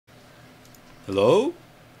Hello?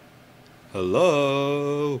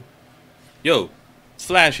 Hello? Yo, it's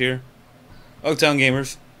Flash here. Oaktown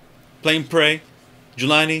Gamers. Playing Prey.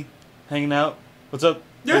 Jelani. Hanging out. What's up?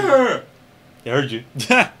 Yeah! I heard you.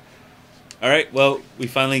 Alright, well, we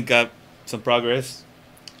finally got some progress.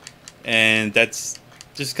 And that's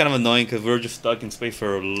just kind of annoying because we were just stuck in space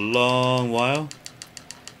for a long while.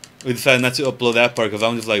 We decided not to upload that part because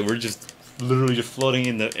I'm just like, we're just literally just floating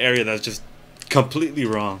in the area that's just completely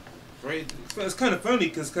wrong. Right? It's kind of funny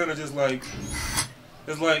because kind of just like,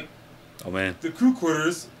 it's like Oh man. the crew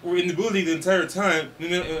quarters were in the building the entire time,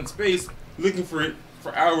 and then in space looking for it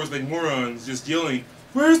for hours like morons, just yelling,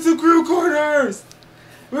 "Where's the crew quarters?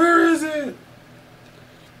 Where is it?"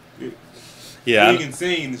 Yeah. Being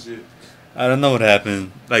insane and shit. I don't know what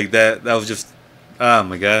happened. Like that was just, oh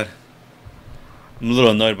my god. I'm a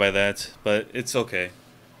little annoyed by that, but it's okay.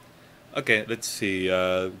 Okay, let's see.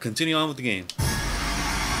 Continue on with the game.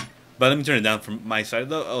 But let me turn it down from my side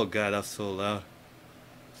though. Oh god, that's so loud.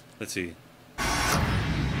 Let's see. That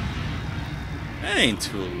ain't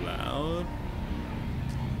too loud.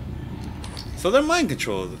 So they're mind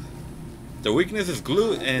controlled. Their weakness is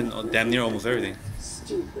glue and damn near almost everything.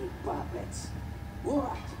 Stupid puppets.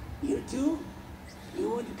 What? You two? You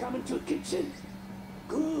want to come into the kitchen?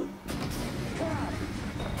 Good. Come.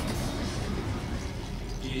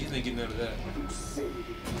 Yeah, he's not getting out of that. Silly.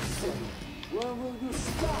 When will you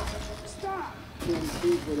stop? Stop! Can't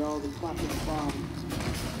sleep with all the fucking bombs.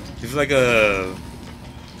 He's like a...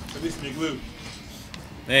 At least me glue.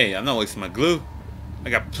 Hey, I'm not wasting my glue. I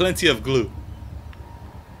got plenty of glue.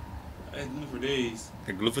 I had glue for days.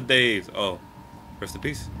 Got glue for days. Oh, rest in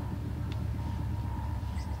peace.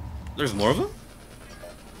 There's more of them?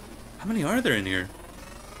 How many are there in here?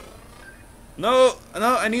 No,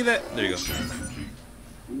 I need that. There you go.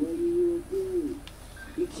 What do you do?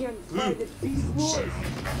 You can't find the Beast Boy.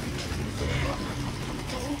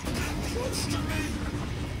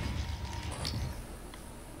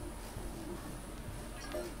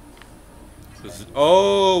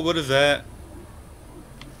 Oh, what is that?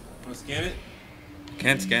 Want to scan it?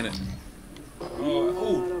 Can't scan it.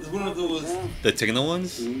 Oh, it's one of those. The techno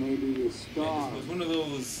ones? Maybe you starve. It's one of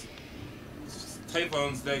those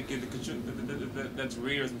typhoons that get the control. That's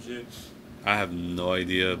radar or some shit. I have no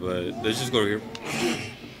idea, but let's just go over here.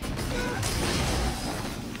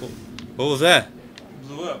 What was that?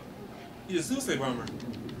 Blew up. He's a suicide bomber.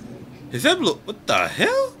 Is that blue? What the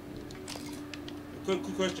hell? Quick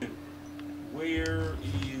question. Where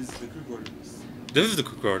is the crew quarters? This is the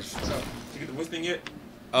crew quarters. Did you get the voice thing yet?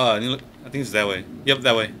 I think it's that way. Yep,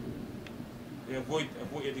 that way. Yeah, avoid.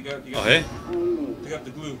 Yeah, you got. Oh, hey? They got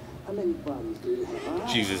the glue. How many bodies do you have?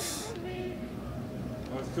 Jesus.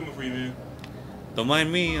 I was coming for you, man. Don't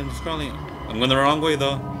mind me, I'm just crawling. I'm going the wrong way,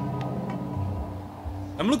 though.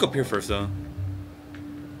 I'm gonna look up here first, though.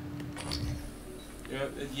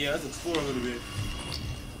 Yeah, let's explore a little bit.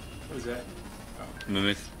 What is that? Oh.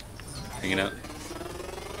 Mimic. Hanging out.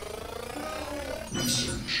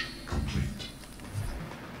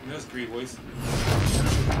 That's a great voice.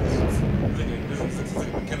 It's like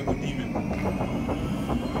a mechanical demon.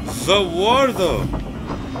 The war, though.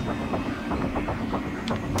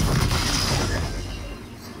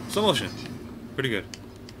 Slow motion. Pretty good.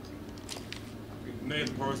 Now you have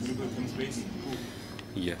the powers to go from space. Cool.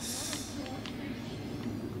 Yes.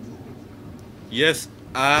 Yes,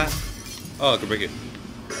 I... Oh, I can break it.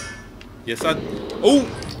 Yes, I... Oh!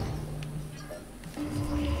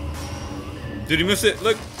 Did he miss it?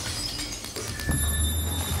 Look!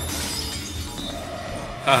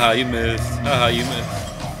 Haha, you missed. Haha, you missed.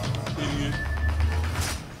 Idiot.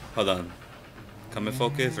 Hold on. Combat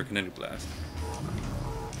focus or kinetic blast?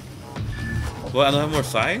 What, I don't have more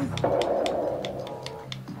side?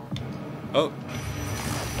 Oh.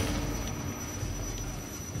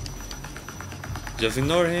 Just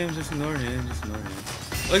ignore him, just ignore him, just ignore him.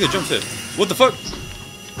 Look at jump hit. What the fuck?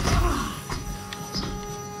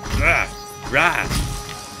 Ah! Rah!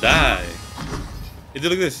 Die! It did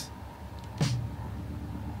look at this.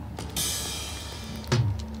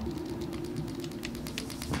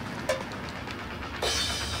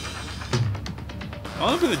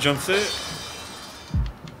 Oh, look at the jump set.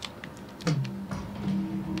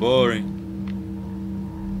 Boring.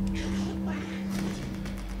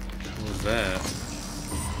 What was that?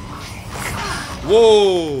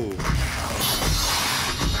 Whoa!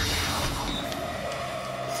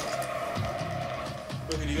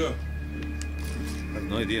 Where did he go? I have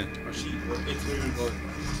no idea. Or she? Or it's what you call it.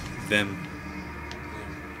 Them.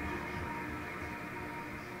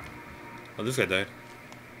 Oh, this guy died.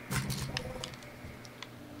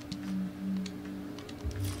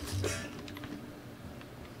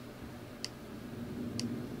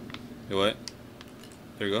 Hey, what?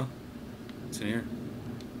 There you go. What's in here?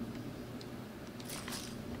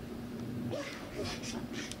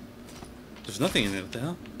 There's nothing in it. What the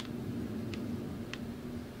hell?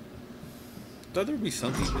 Thought there'd be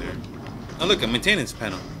something there. Oh, look, a maintenance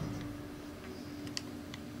panel.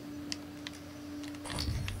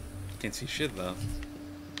 Can't see shit though.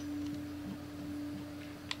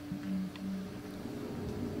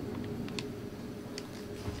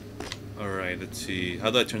 Alright, let's see.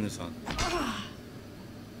 How do I turn this on?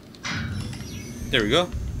 There we go.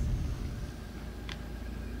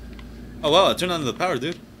 Oh wow, I turned on the power,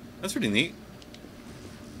 dude. That's pretty neat.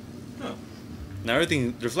 Huh. Now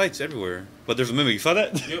everything, there's lights everywhere. But there's a mimic, you saw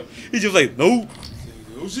that? Yep. He's just like, no.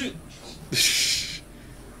 Oh shit.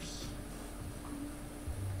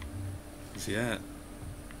 Where's he at?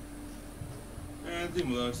 Man, leave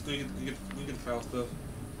him alone. Still get the foul stuff.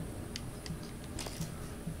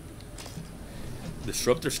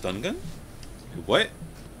 Disruptor stun gun? What?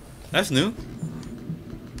 That's new.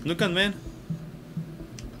 New gun, man.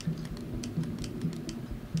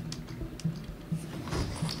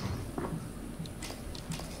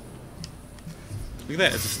 Look at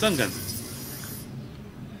that, it's a stun gun.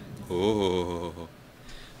 Oh.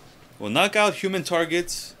 Will knock out human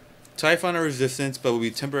targets, Typhon or resistance, but will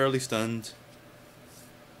be temporarily stunned.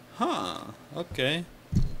 Huh. Okay.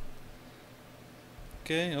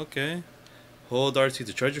 Okay. Hold RT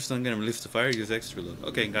to charge your stun gun and release the fire, use extra load.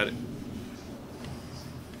 Okay, got it.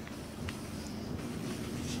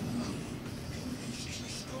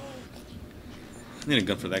 I need a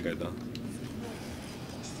gun for that guy though.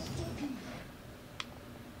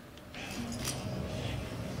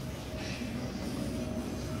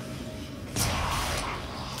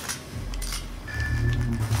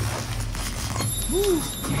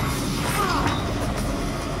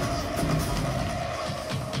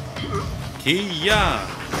 Kia!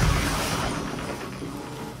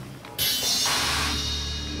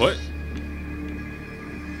 What?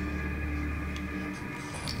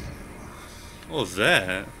 What was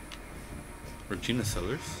that? Regina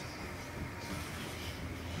Sellers?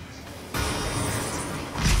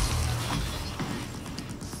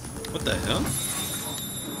 What the hell?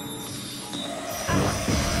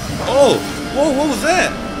 Oh! Whoa, what was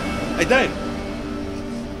that? I died.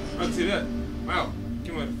 I can see that. Wow.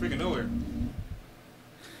 Came out of freaking nowhere.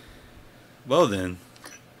 Well then.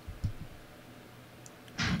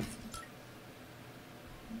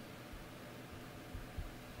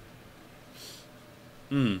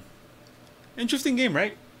 Interesting game,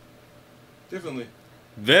 right? Definitely.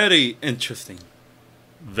 Very interesting.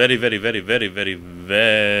 Very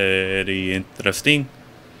interesting.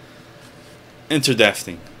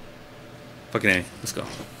 Interdafting. Fucking A. Let's go.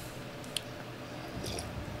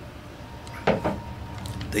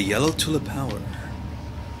 The yellow tulip power.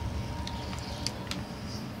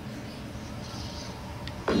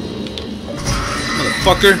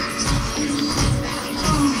 Motherfucker.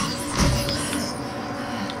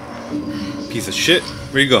 Piece of shit.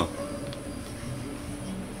 Where you go?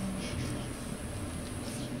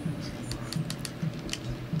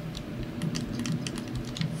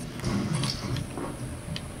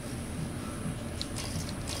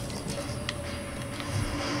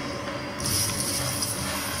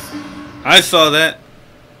 I saw that.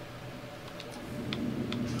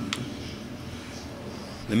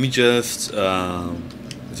 Let me just, is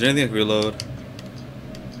there anything I can reload?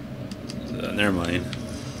 Never mind.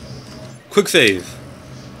 Quick save.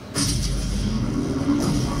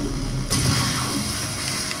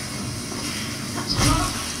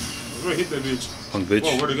 I'm gonna hit that bitch. Punk bitch.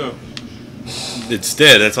 Whoa, where'd it go? It's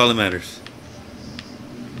dead, that's all that matters.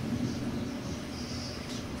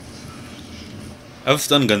 I have a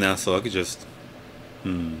stun gun now, so I could just...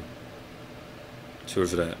 So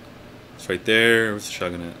where's it at? It's right there. Where's the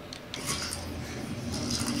shotgun at?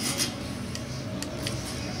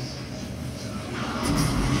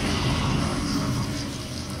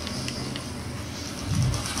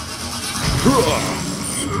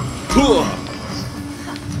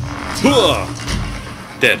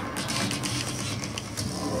 Dead.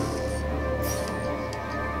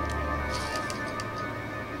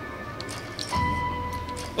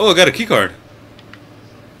 Oh, I got a key card.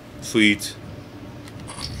 Sweet.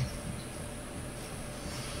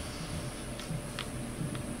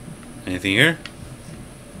 Anything here?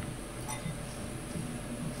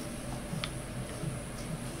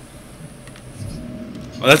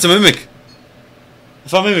 Oh, that's a mimic. I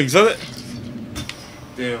saw a mimic. You saw that?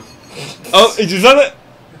 Damn. Oh, did you saw that?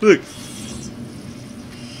 Look.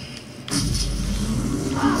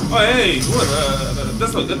 Oh, hey, what?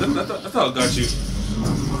 That's how it got you.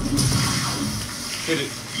 Hit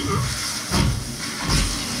it.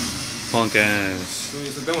 Punk ass.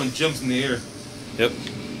 So that one jumps in the air. Yep.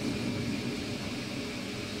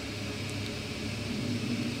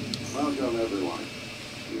 Welcome, everyone.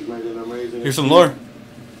 You've made an amazing. Here's some lore.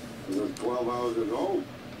 Just 12 hours ago,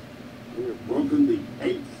 we have broken the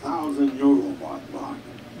 8,000 Eurobot mark.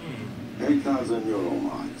 8,000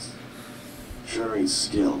 Euromods. Sharing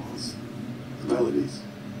skills, abilities,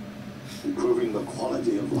 improving the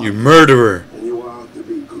quality of life. You murderer. And you are to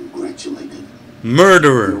be congratulated.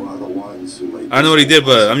 Murderer. You are the ones who made. I know what he did,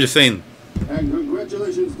 but I'm just saying. And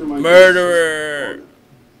congratulations to my Murderer.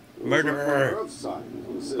 Murderer.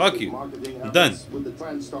 Fuck you. I'm done.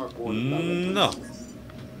 No.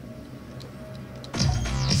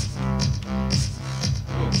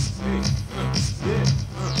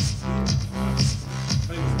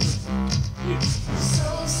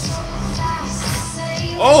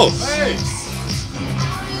 Oh! Hey!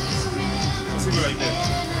 Let's see what like that.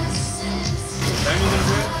 Diamond in his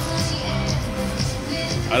head?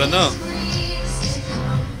 I don't know.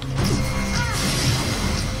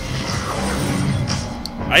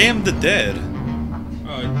 I am the dead.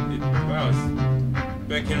 Oh, wow. It's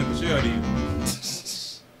backhanded the shit out of you.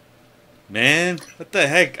 Man, what the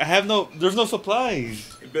heck? There's no supplies.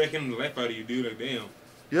 It backhanded the life out of you, dude. Like, damn.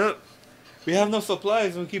 Yep. We have no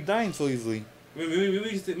supplies and we keep dying so easily. Maybe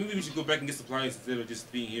we should go back and get supplies instead of just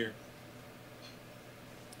being here.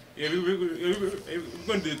 Yeah, we're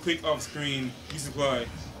going to do a quick off-screen resupply.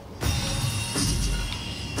 I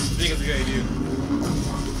think that's a good idea.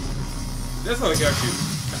 That's how I got you.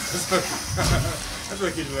 That's what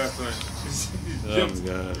I killed you last time. Oh my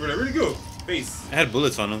god. Where'd it go? Face. I had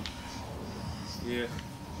bullets on him. Yeah.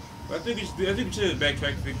 But I think we should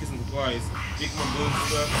backtrack to get some supplies. Get more bullets and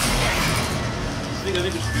stuff. I think we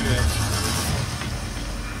should do that.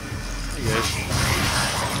 Yes.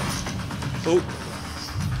 Oh.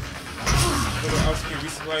 I was getting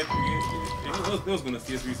resupplied. It was gonna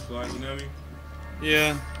see us resupply, you know what I mean?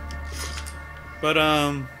 Yeah. But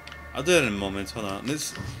I'll do that in a moment. Hold on.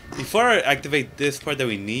 Before I activate this part that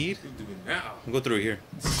we need, We'll do it now. I'll go through here.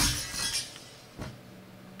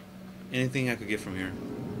 Anything I could get from here?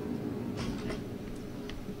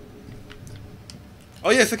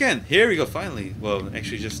 Oh yes, I can. Here we go. Finally. Well,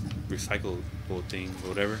 actually, just recycle whole thing or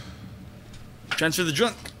whatever. Transfer the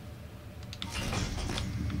junk.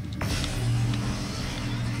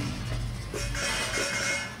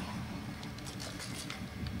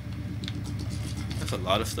 That's a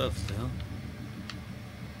lot of stuff. What the hell?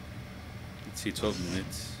 Let's see, 12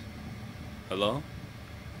 minutes. Hello?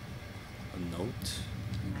 A note?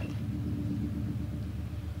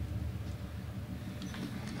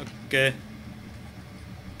 Okay.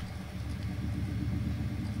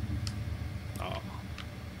 Oh.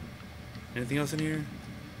 Anything else in here?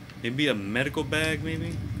 Maybe a medical bag,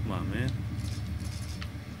 maybe? Come on, man.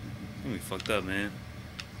 We fucked up, man.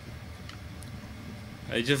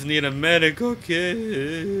 I just need a medical kit.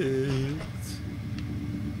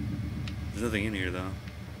 There's nothing in here, though.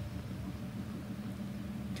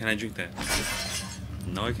 Can I drink that?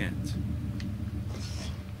 No, I can't.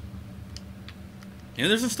 Yeah,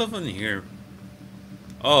 there's some stuff in here.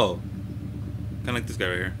 Oh. Kind of like this guy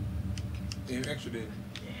right here. Damn, extra did.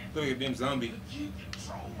 Look like a damn zombie. I can't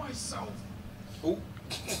control myself. Oh.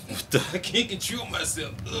 I can't control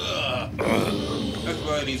myself. Ugh. That's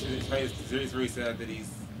why it's very sad that he's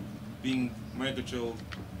being mind controlled.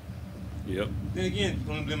 Yep. Then again, he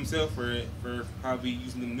blamed himself for probably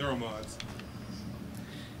using them neuromods.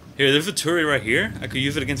 Here, there's a turret right here. I could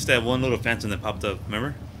use it against that one little phantom that popped up,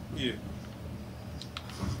 remember? Yeah.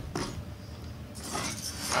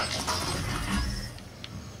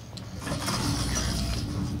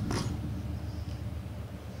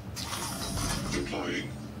 Deploying.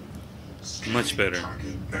 Much better.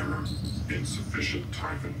 Target error. Insufficient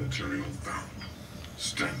target material found.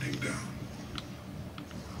 Standing down.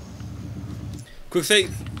 Quick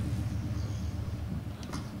save.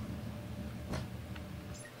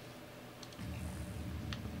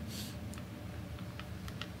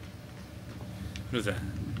 What is that?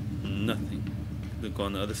 Nothing. Look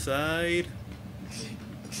on the other side.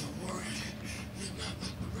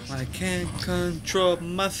 I can't control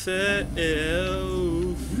myself.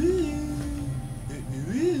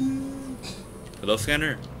 Hello,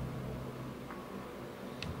 scanner.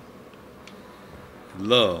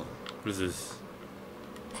 Hello. What is this?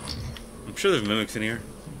 I'm sure there's mimics in here.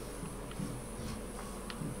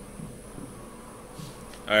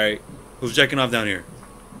 Alright. Who's jacking off down here?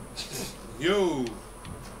 Yo.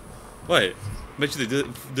 What? Bet you they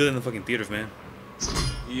do it in the fucking theaters, man.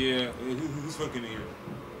 Yeah. Who's fucking in here?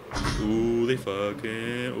 Ooh, they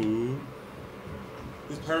fucking. Ooh.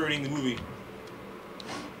 who's pirating the movie.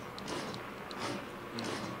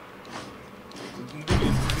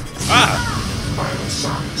 Ah!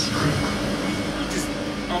 You just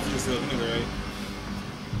off yourself, you know, right?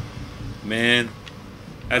 Man,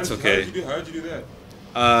 that's okay. How did you do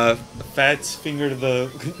that? Fats fingered the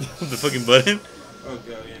the fucking button. Oh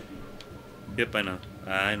god, yeah. Yep, I know.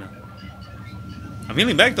 I know. I'm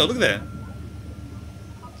healing back though. Look at that.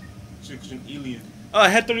 She's an alien. Oh, I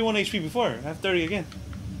had 31 HP before. I have 30 again.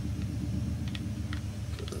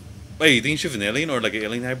 Wait, you think she's an alien or like an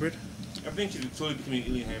alien hybrid? I think she's totally becoming an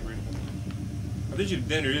alien hybrid. I think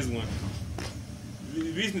then there is one. The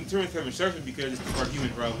reason the Terrans have sharks is because it's part human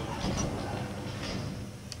problem.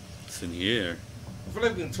 It's in here. I feel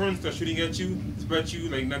like when Terrans start shooting at you, it's about you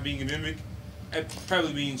like not being a mimic. That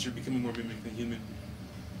probably means you're becoming more mimic than human.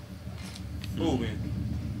 Oh man.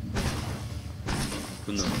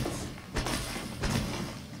 Who knows?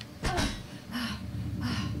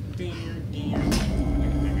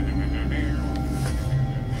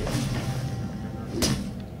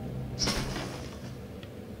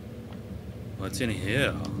 What's in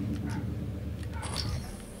here?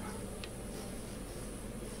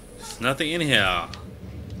 There's nothing in here.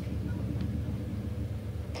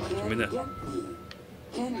 Give me that.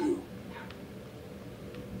 Can you?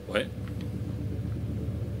 What?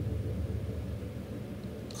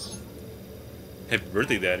 Happy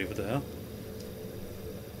birthday, Daddy. What the hell?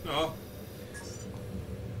 No.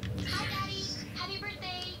 Hi, Daddy. Happy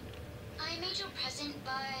birthday. I made you a present,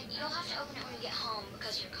 but you'll have to open it when you get home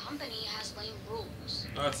because your company has lame rules.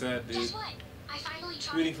 Oh, that's sad, dude. Guess what? I finally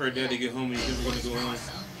tried. Waiting for a dad to get home and he's never gonna go home.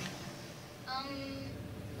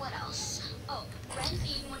 What else? Oh, Ren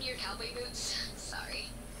peed in one of your cowboy boots. Sorry.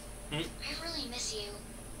 I really miss you.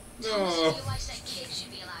 Tell No. Mr. You wife said kids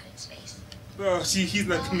should be allowed in space. Oh, he's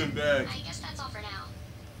not coming back. I guess that's all for now.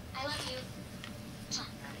 I love you.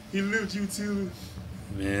 He lived you too.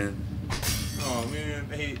 Man. Oh man,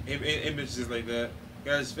 I hate bitches like that.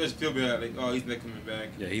 Guys, just feel bad. Like, oh, he's not coming back.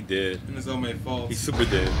 Yeah, he did. And it's all my fault. He's super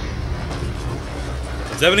dead.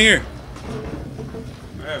 What's happening here?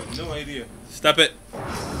 I have no idea. Stop it.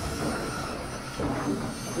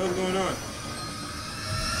 What's going on?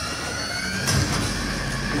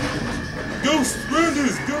 Ghosts!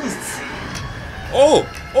 Randers! Ghosts! Oh!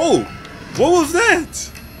 Oh! What was that?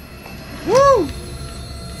 Woo!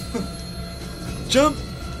 Jump!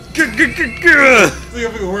 It's like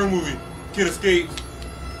a horror movie. Can't escape.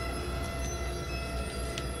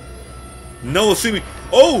 No, see me.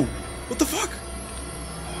 Oh! What the fuck?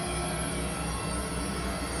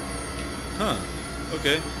 Huh.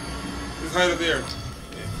 Okay. Just hide up there.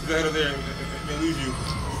 Just hide up there and lose you.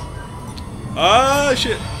 Ah,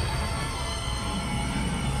 shit.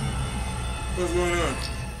 What's going on?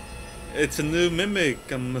 It's a new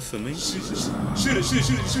mimic, I'm assuming. Shoot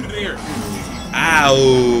it in the air. Ow!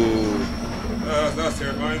 That was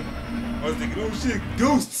terrifying. I was thinking, oh shit,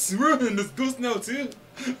 ghosts! Run! There's ghosts now too!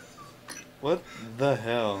 What the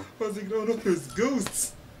hell? I was thinking, oh no, there's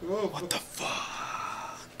ghosts! Whoa. What the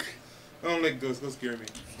fuck? I don't like ghosts, ghosts scare me.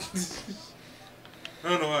 I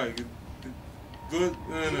don't know why. Ghosts,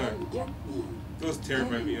 I don't know. Ghosts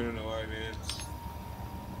terrify me, I don't know why, man.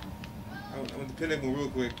 I went to Pentagon real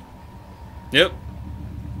quick. Yep.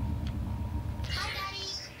 Hi, Daddy.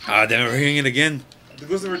 Ah, damn it, we're hearing it again. The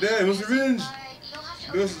ghosts of our dad, what's revenge? You'll have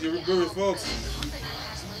to Ghosts is your brother's fault. The company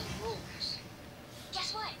has lame rules.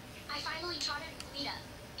 Guess what? I finally tried it with Lita.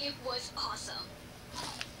 It was awesome.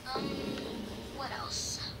 What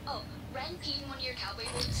else? Oh, Ren peed in one of your cowboy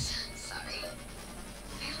boots. Sorry.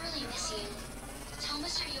 I really miss you. Tell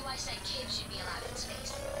Mr. UI said kids should be allowed in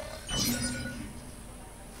space.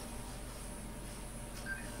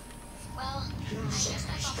 Well, I guess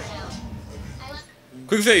that's all for now. I love.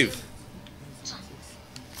 Quick save.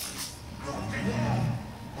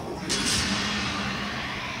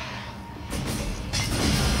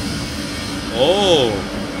 Oh.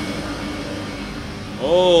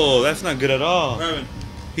 Oh, that's not good at all. What happened?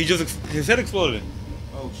 He just, his head exploded.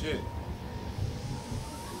 Oh shit.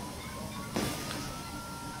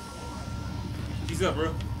 He's up,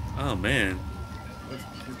 bro. Oh, man. That's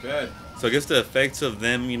bad. So I guess the effects of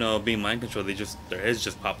them, you know, being mind controlled, their heads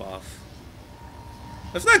just pop off.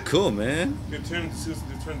 That's not cool, man. They turned to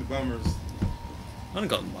bombers. I don't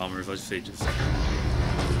call them bombers, I'll just say just...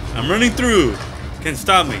 I'm running through. Can't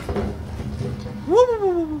stop me.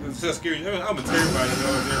 It's so scary. I'm a terrified in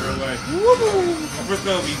real life. My first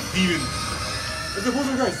thought would be demon. There's a bunch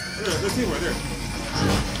of guys. Let's see right there.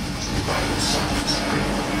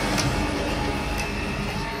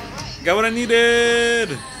 Got what I needed.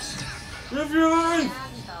 Live your life.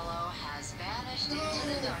 That fellow has vanished into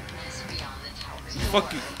the darkness beyond the tower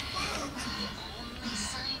Fuck you. Only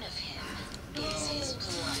sign of him is his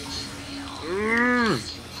blood trail.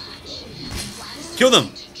 Kill them.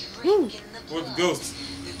 Drink in the Where's the blood. ghost?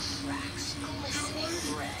 The cracks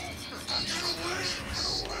glistening red.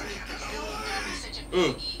 Such a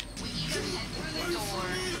Ugh. biggie. We can head through the door.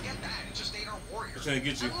 Forget that. It just ain't our warrior. I'm trying to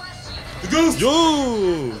get you. Unless you The ghost! Yo.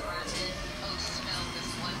 arrested. Oh, smell this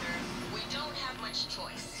wonder. We don't have much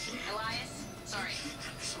choice. Elias, sorry.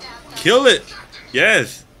 Stab them. Kill it.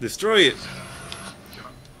 Yes. Destroy it.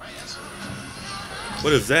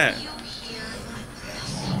 What is that? You hear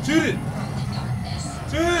Shoot it! the darkness.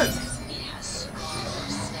 Shoot it! It has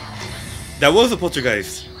scars stabbed That was a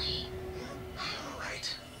poltergeist. instantly.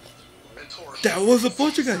 Alright. Mentor. That was a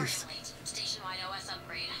poltergeist. Station-wide OS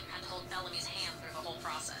upgrade had to hold Bellamy's hand through the whole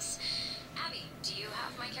process. Abby, do you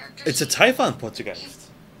have my character? It's a Typhon poltergeist.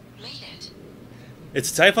 Made it.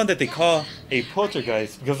 It's a Typhon that they call a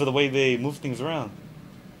poltergeist because of the way they move things around.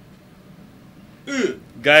 Ugh!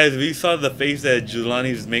 Guys, we saw the face that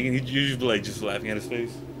Jelani was making. He'd usually be like just laughing at his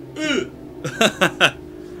face. Ugh!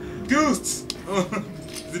 Ghosts! Oh,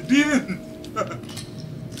 it's a demon! I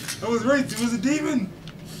was right, it was a demon!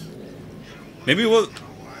 Maybe it was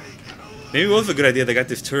a good idea. They got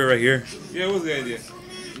this turret right here. Yeah, it was a good idea.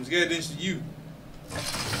 I'm scared to shoot you.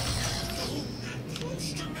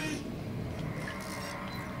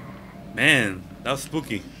 Man, that was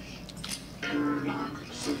spooky. It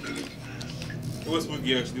was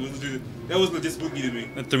spooky actually. That was legit spooky to me.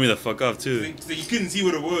 That threw me the fuck off too. So you couldn't see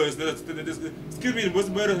what it was. It could be what's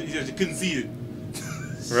better. You just couldn't see it.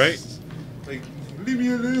 Right? Like, leave me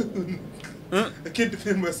alone. Huh? I can't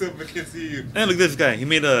defend myself. I can't see you. And look at this guy. He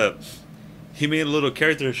made a little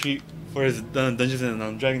character sheet for his Dungeons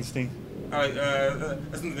and Dragons thing.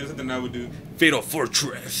 That's something I would do. Fatal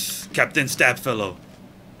Fortress. Captain Stabfellow.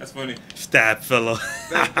 That's funny. Stabfellow.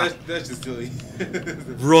 That's just silly.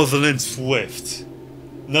 Rosalind Swift.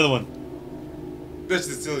 Another one. That's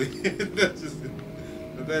just silly. That's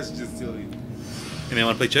just silly. Anyone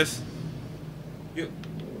want to play chess? Yep.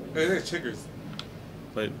 Hey, that's checkers.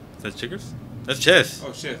 Wait, is that checkers? That's chess.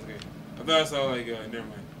 Oh shit. Okay. I thought I saw like never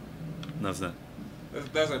mind. No, it's not.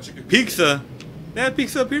 That's like chicken Pizza. They have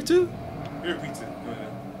pizza up here too? You're pizza. Oh, yeah.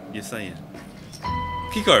 Yes, I am.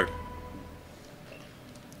 Keycard.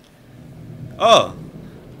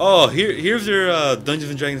 Oh, here's your Dungeons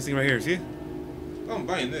and Dragons thing right here. See? Oh, I'm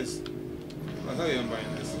buying this. I'll tell you I'm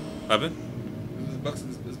buying this. What happened?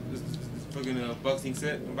 This fucking boxing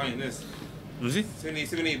set. I'm buying this. Let me see.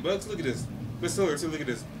 78 bucks. Look at this. Let's sell it. So look at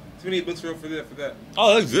this. 78 bucks for that.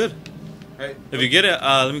 Oh, that looks good. Right? If you get it,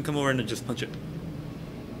 let me come over and just punch it.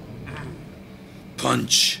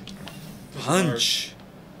 Punch. Punch.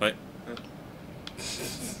 What?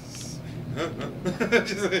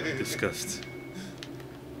 Disgust.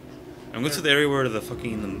 I'm going to the area where the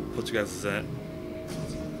fucking poltergeist is at.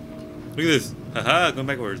 Look at this. Haha, going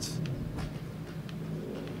backwards.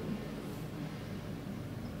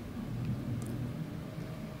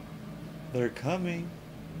 They're coming.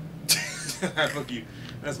 Fuck you.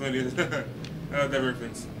 That's funny. That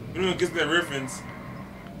reference. If anyone gets that reference,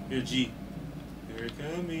 you're G. They're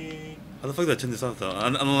coming. How the fuck did I turn this off though? I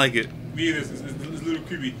don't like it. Me, it's a little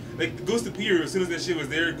creepy. Like, the Ghost appear as soon as that shit was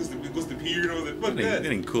there. It goes to appear, and I was like, fuck that.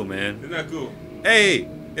 That ain't cool, man. It's not cool. Hey!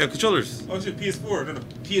 Yeah, controllers. Oh shit, PS4. No,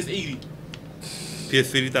 PS80.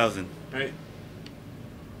 PS 50,000. Right?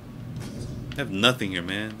 I have nothing here,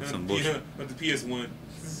 man. Some bullshit. But the PS1.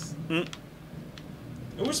 Mm.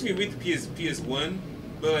 I wish we made the PS1,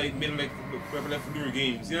 but like made them like for newer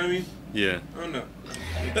games. You know what I mean? Yeah. I don't know.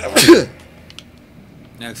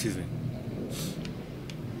 Yeah, excuse me.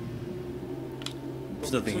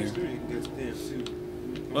 There's nothing here.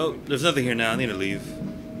 Well, there's nothing here now. I need to leave.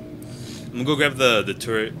 I'm gonna go grab the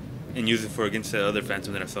turret and use it for against the other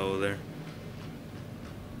phantom that I saw over there.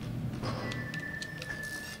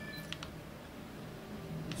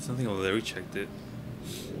 There's nothing over there. We checked it.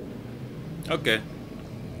 Okay.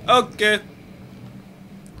 Okay. Okay.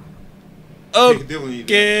 Oh,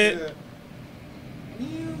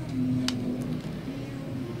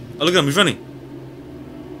 look at him. He's running.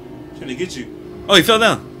 Trying to get you. Oh, he fell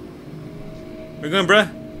down. Where you going, bruh?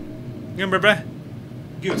 You going, bruh?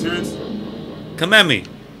 Give it turns. Come at me.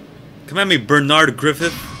 Come at me, Bernard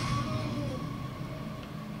Griffith.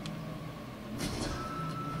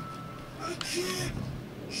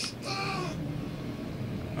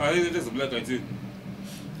 Oh, I think that's a black guy too.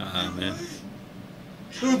 Man.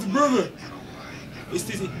 Oh, it's a brother.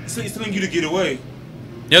 He's telling you to get away.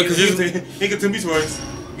 Yeah, because he ain't gonna tell me twice.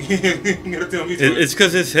 He ain't gotta tell me twice. it's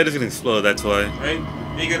because his head is gonna explode. That's why. Right?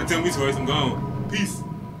 He ain't gotta tell me twice. I'm gone. Peace.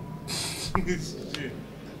 Shit.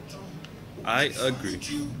 I agree.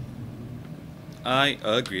 I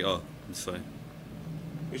agree. Oh, this way.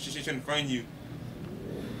 Wait, she's trying to find you.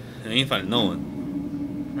 I ain't finding no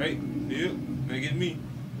one. Right? Yep. Now get me.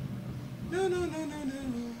 No.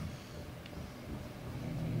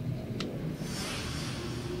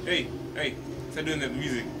 Hey, stop doing that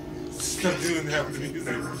music. Stop doing that with the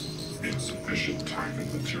music. Error. Insufficient time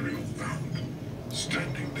and material found.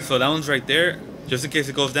 Standing down. So that one's right there. Just in case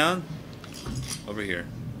it goes down. Over here.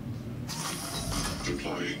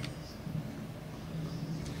 Deploying.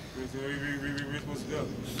 Where's supposed to go?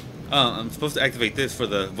 I'm supposed to activate this for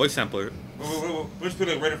the voice sampler. Whoa. Let's put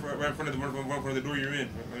it right in front of the door you're in.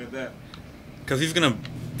 Right at that. Because he's gonna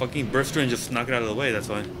fucking burst through and just knock it out of the way, that's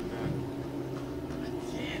why.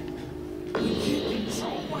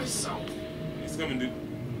 He's coming, dude.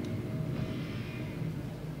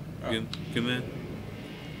 Good man.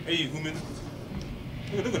 Hey, you human.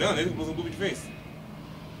 Look down there. Look at your face.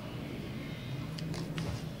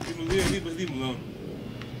 Leave him alone.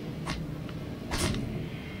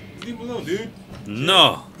 Leave him alone, dude.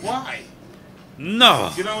 No. Why?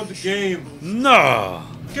 No. Get on with the game. No.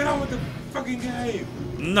 Get on with the fucking game.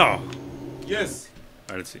 No. Yes.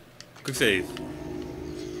 Alright, let's see. Quick save.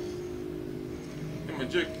 I'm a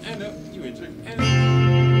jerk. And up. You a jerk. And up.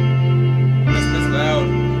 That's loud.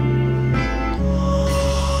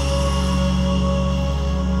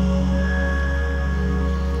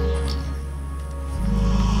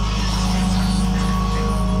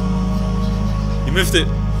 You missed it.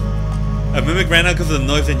 A mimic ran out because of the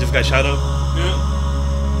noise and just got shot up. Yeah.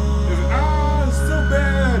 It's so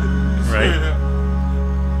bad. Right.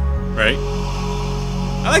 Right?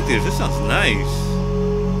 I like this. This sounds nice.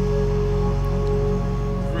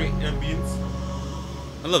 Great ambience.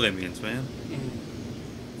 I love ambience, man.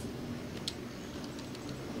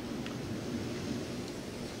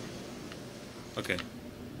 Okay.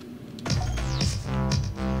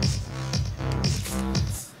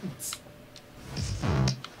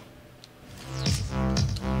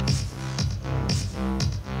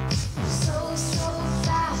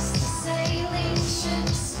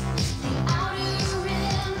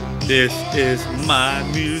 This is my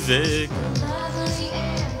music.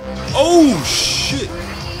 Oh shit!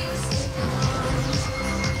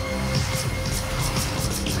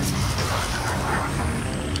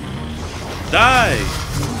 Die!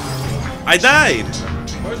 I died!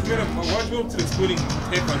 Why'd you go up to the exploding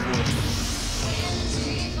tampon board?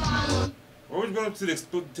 Why would you go up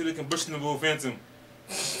to the combustible phantom?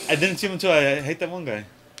 I didn't see him until I hate that one guy.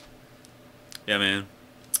 Yeah, man.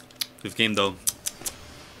 This game though.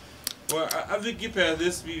 Well, after we get past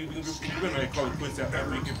this, we're gonna call it quits after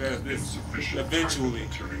we get past this. Eventually.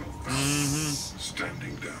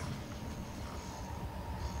 Standing down.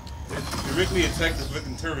 Directly attack this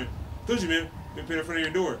fucking turret. Told you, man. They're put in front of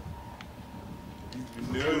your door.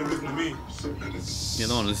 They don't listen to me. Submitted. Yeah,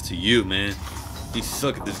 no one listens to you, man. You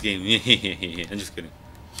suck at this game. I'm just kidding.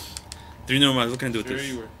 3 normals. What can I do with There this?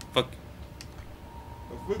 you were. Fuck.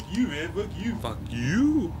 Oh, fuck you, man. Fuck you. Fuck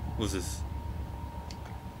you. What's this?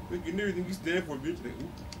 Look at everything you stand for, bitch. Like,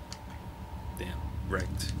 ooh. Damn.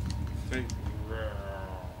 Wrecked. Thank you.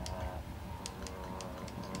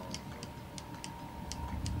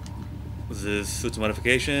 What's this? Suit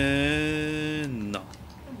modification? No.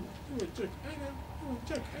 You a jerk. I know. You a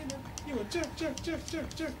jerk. I know. You a jerk.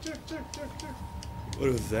 What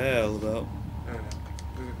was that all about? I don't know.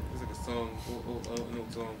 It's like a song. An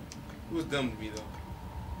old song. It was dumb to me, though.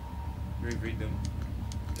 Very, very dumb.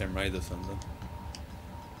 Damn right, this one though.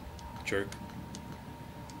 Jerk.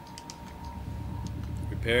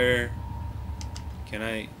 Repair. Can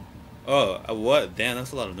I? Oh, what? Damn,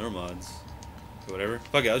 that's a lot of neuromods. Okay, whatever.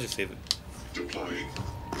 Fuck it, I'll just save it. Deploying.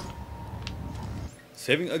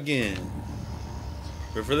 Saving again.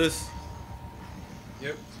 Ready for this?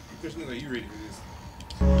 Yep. The question is, are you ready for this?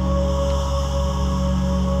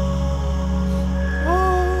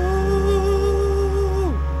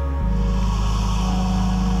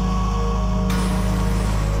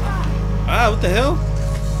 Ah, what the hell?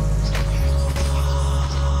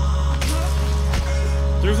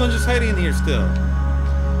 There's one just hiding in here still.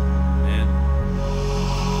 Man.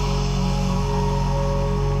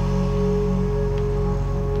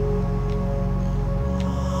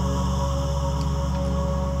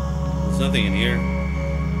 There's nothing in here.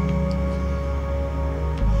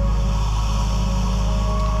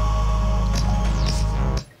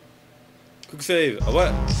 Quick save.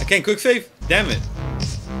 What? I can't quick save? Damn it.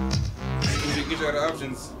 Get you out of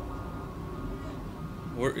options.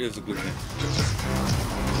 Where is the quick save?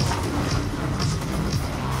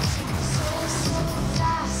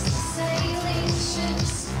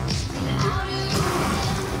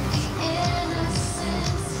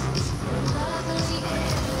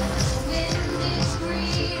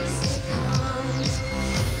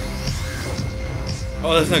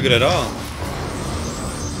 Oh, that's not good at all.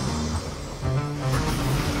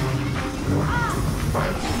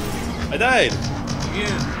 I died.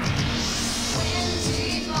 Yeah.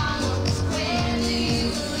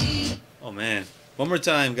 Oh man. One more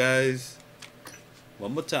time, guys.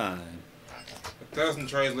 One more time. 1,000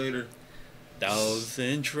 tries later.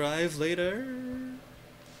 1,000 tries later.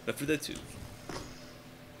 Left for that too.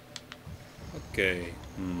 Okay.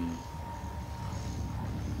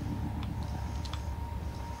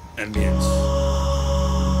 Ambience.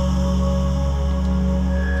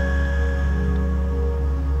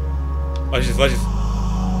 Watch this, watch this.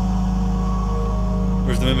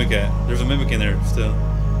 Where's the mimic at? There's a mimic in there still.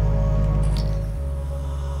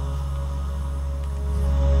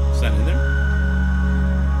 Is that in there?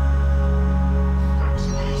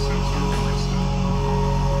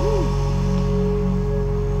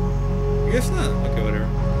 I guess not. Okay, whatever.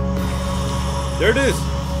 There it is.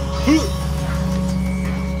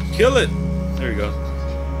 Kill it. There we go.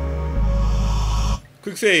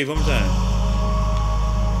 Quick save, one more time.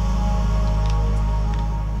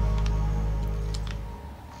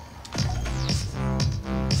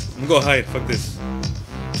 I'm gonna go hide. Fuck this.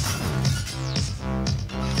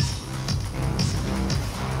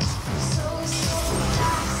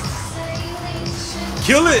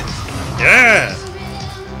 Kill it. Yeah.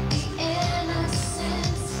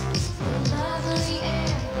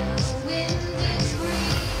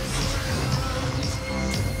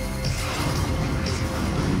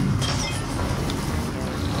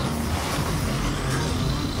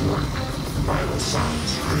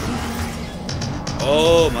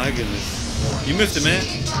 Oh my goodness. You missed it, man.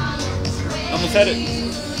 Almost had it.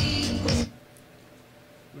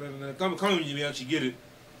 Come when you actually get it.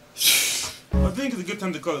 I think it's a good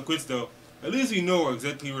time to call it quits, though. At least we know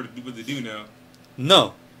exactly what to do now.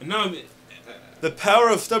 No. And now, The power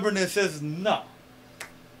of stubbornness says no.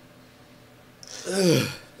 Ugh.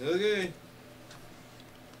 okay.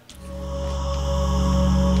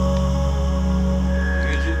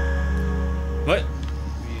 What?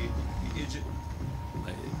 Idiot.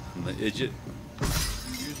 I'm an idiot.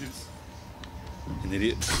 Idiots. An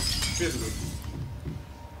idiot. Basically.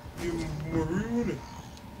 You maroon.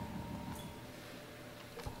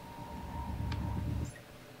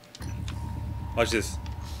 Watch this.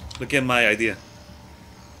 Look at my idea.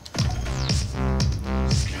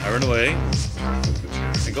 I run away. I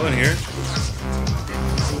go in here.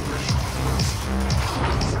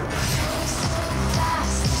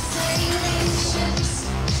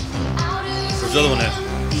 Where's the other one at?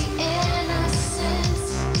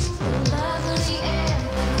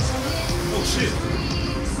 Oh shit.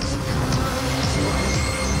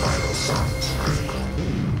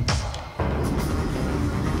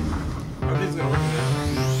 I think it's gonna work now.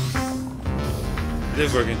 It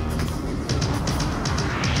is working.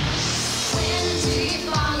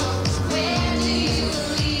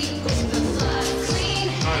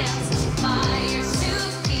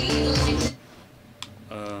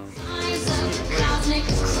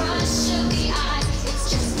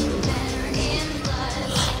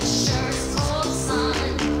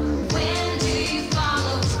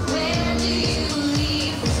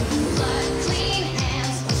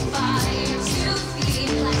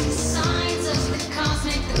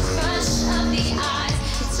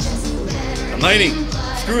 I'm hiding.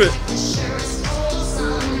 Screw it.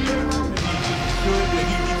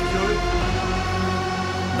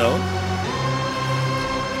 No.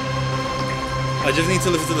 I just need to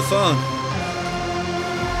listen to the song.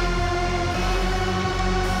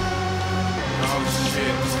 Oh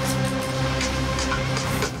shit.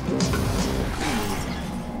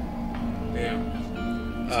 Damn.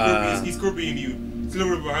 He's scorpioning you.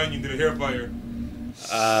 Silver behind you to the hair fire.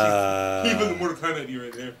 He put the Mortal Kombat you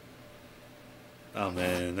right there. Oh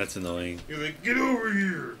man, that's annoying. He's like, get over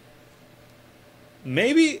here.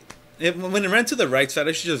 Maybe when it ran to the right side,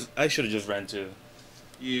 I should have just ran to.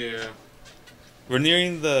 Yeah. We're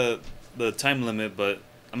nearing the time limit, but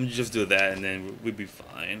I'm gonna just do that and then we'll be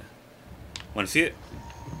fine. Want to see it?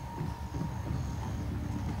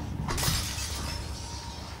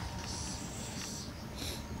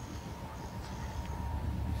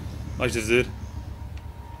 Watch this, dude.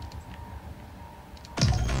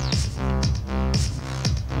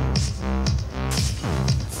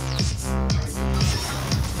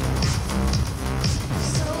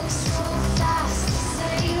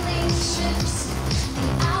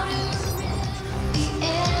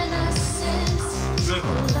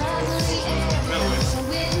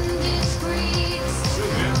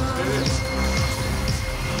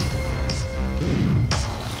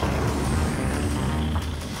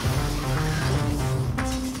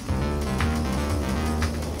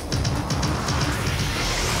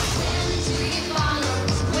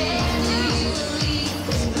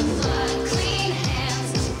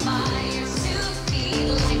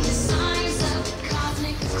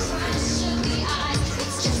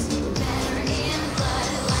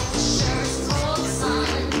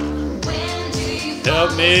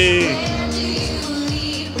 Help me!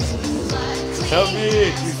 Help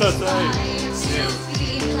me! He's outside.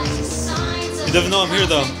 He doesn't know I'm here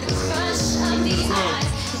though.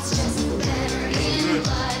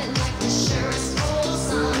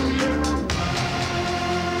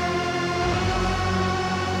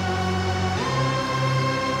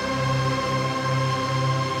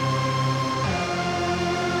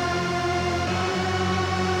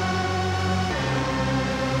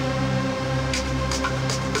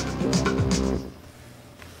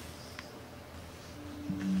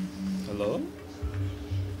 Hello?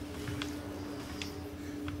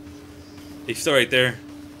 He's still right there.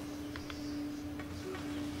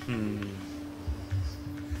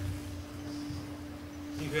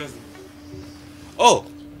 Keep asking. Oh!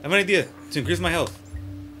 I have an idea to increase my health.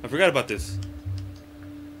 I forgot about this.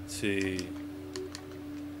 Let's see.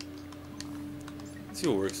 Let's see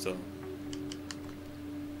what works though.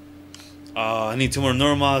 Oh, I need 2 more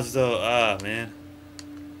normals though. Ah, man.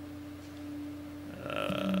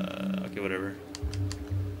 Okay, whatever.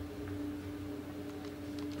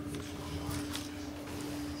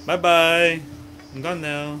 Bye bye. I'm gone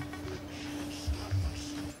now.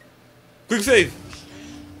 Quick save.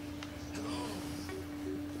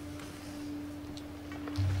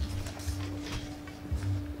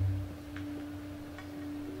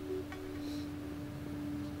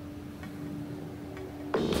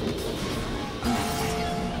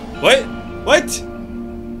 What? What?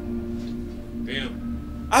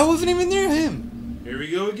 Damn. I wasn't even near him. Here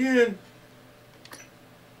we go again.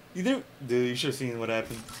 You didn't, dude. You should have seen what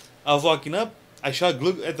happened. I was walking up. I shot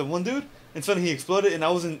glue at the one dude, and suddenly he exploded. And I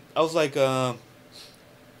was like,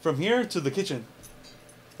 from here to the kitchen.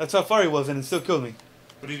 That's how far he was, and it still killed me.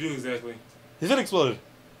 What did he do exactly? His head exploded.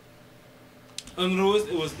 No,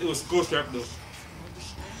 it was skull strap though.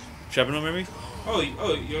 Trapping him, maybe? You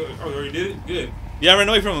already did it? Good. Yeah, I ran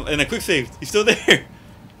away from him, and I quick saved. He's still there.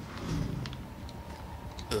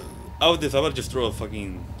 I would just throw a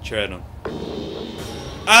fucking chair at him.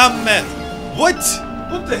 I'm mad. What?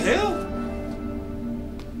 What the hell?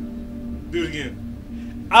 Do it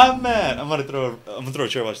again. I'm mad. I'm gonna throw a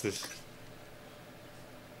chair. Watch this.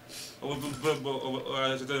 I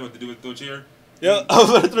should tell you what to do with the chair. Yeah, I was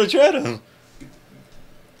about to throw a chair at him.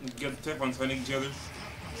 Get the tap on fighting each other.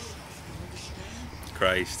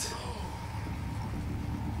 Christ.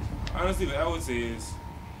 Honestly, what I would say is,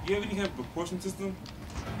 you have any kind of propulsion system?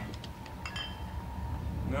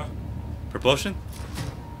 No? Propulsion?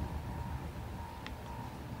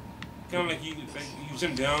 Kind of like you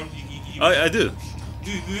jump down. You Oh, I do.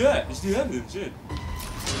 do that. Just do that then. Shit.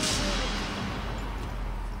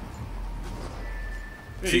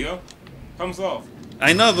 There you go. Problem solved.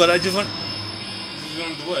 I know, but I just want. You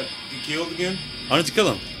want to do what? Get killed again? I wanted to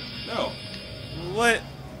kill him. No. What?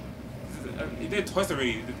 He did twice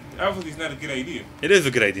already. Obviously, it's not a good idea. It is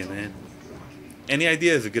a good idea, man. Any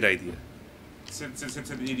idea is a good idea. Since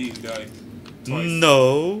the idiot died twice.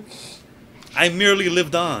 No. I merely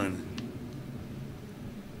lived on.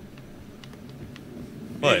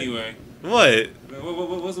 What? Anyway. What?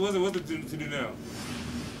 What's it to do now?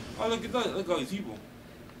 Oh, look at all these people.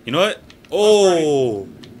 You know what? Oh,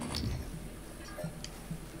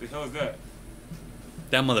 The hell is that?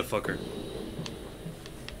 that motherfucker.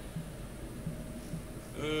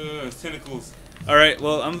 Tentacles. All right,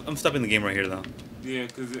 well, I'm stopping the game right here, though. Yeah,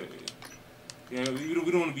 cause we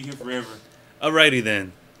don't want to be here forever. Alrighty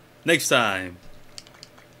then. Next time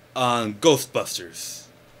on Ghostbusters.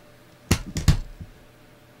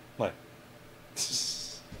 What?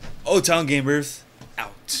 Oaktown Gamers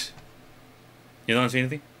out. You don't want to say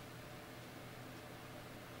anything?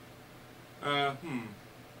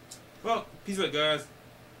 Well, peace out, guys.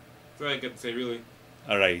 That's all I got to say, really.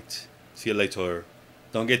 Alright. See you later.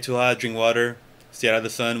 Don't get too hot. Drink water. Stay out of the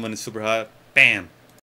sun when it's super hot. Bam.